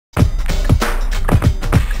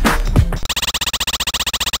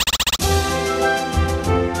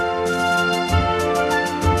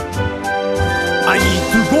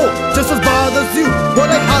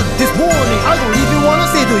I don't even wanna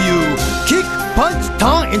say to you. Kick, punch,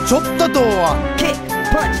 turn, and chop the door. Kick,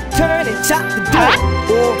 punch, turn, and chop the door.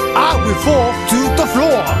 Or I will fall to the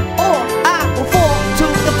floor. Or I will fall to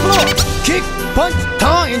the floor. Kick, punch,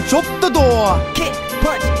 turn, and chop the door. Kick,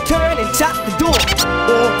 punch, turn, and chop the door.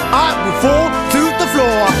 Or I will fall to the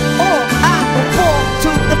floor. Or I will fall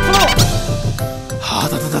to the floor.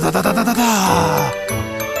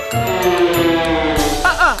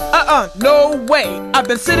 No way. I've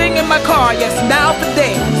been sitting in my car, yes, now for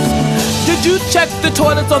days. Did you check the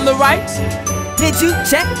toilets on the right? Did you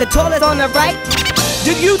check the toilet on the right?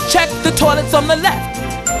 Did you check the toilets on the left?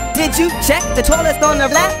 Did you check the toilet on the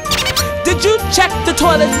left? Did you check the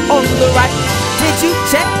toilets on the right? Did you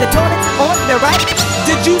check the toilet on the right?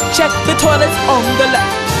 Did you check the toilets on the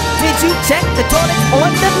left? Did you check the toilet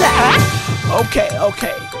on the left? Okay,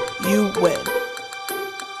 you win.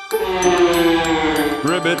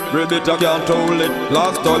 Ribbit, I can't hold it.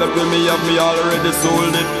 Last toilet with me have me already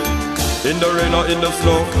sold it. In the rain or in the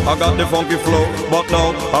snow, I got the funky flow, but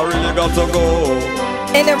now I really got to go.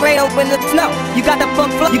 In the rain or in the snow, you got the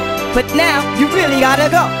funk flow, but now you really gotta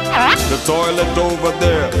go. The toilet over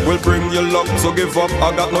there will bring you luck, so give up,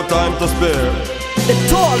 I got no time to spare. The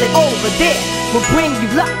toilet over there will bring you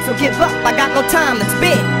luck, so give up, I got no time to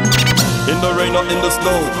spare. In the rain or in the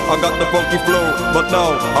snow, I got the funky flow, but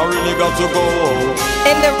now I really got to go.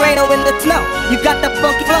 In the rain or in the snow, you got the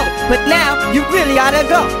funky flow, but now you really gotta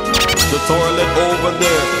go. The toilet over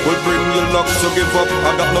there will bring you luck, so give up,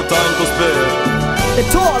 I got no time to spare. The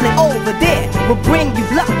toilet over there will bring you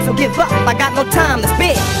luck, so give up, I got no time to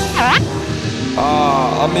spare.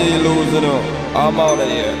 I'm me losing up, I'm out of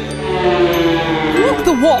here. Walk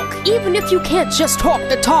the walk, even if you can't just talk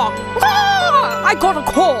the talk. Ah, I got a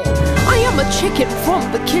call. I am a chicken from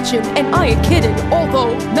the kitchen, and I ain't kidding,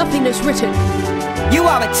 although nothing is written. You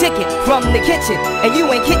are a chicken from the kitchen, and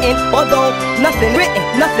you ain't kidding, although nothing written,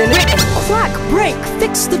 nothing written. Crack, break,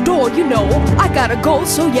 fix the door, you know. I gotta go,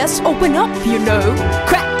 so yes, open up, you know.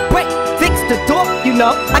 Crack, break, fix the door, you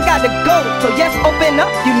know. I gotta go, so yes, open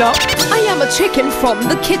up, you know. I am a chicken from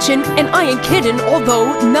the kitchen, and I ain't kidding,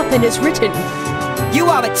 although nothing is written. You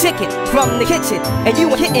are a chicken from the kitchen, and you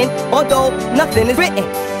ain't kidding, although nothing is written.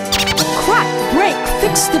 Crack, break,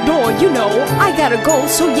 fix the door, you know. I gotta go,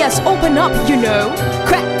 so yes, open up, you know.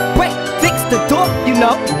 Crack, break, fix the door, you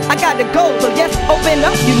know. I gotta go, so yes, open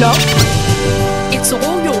up, you know. It's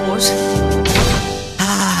all yours.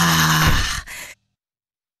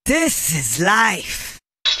 This is life.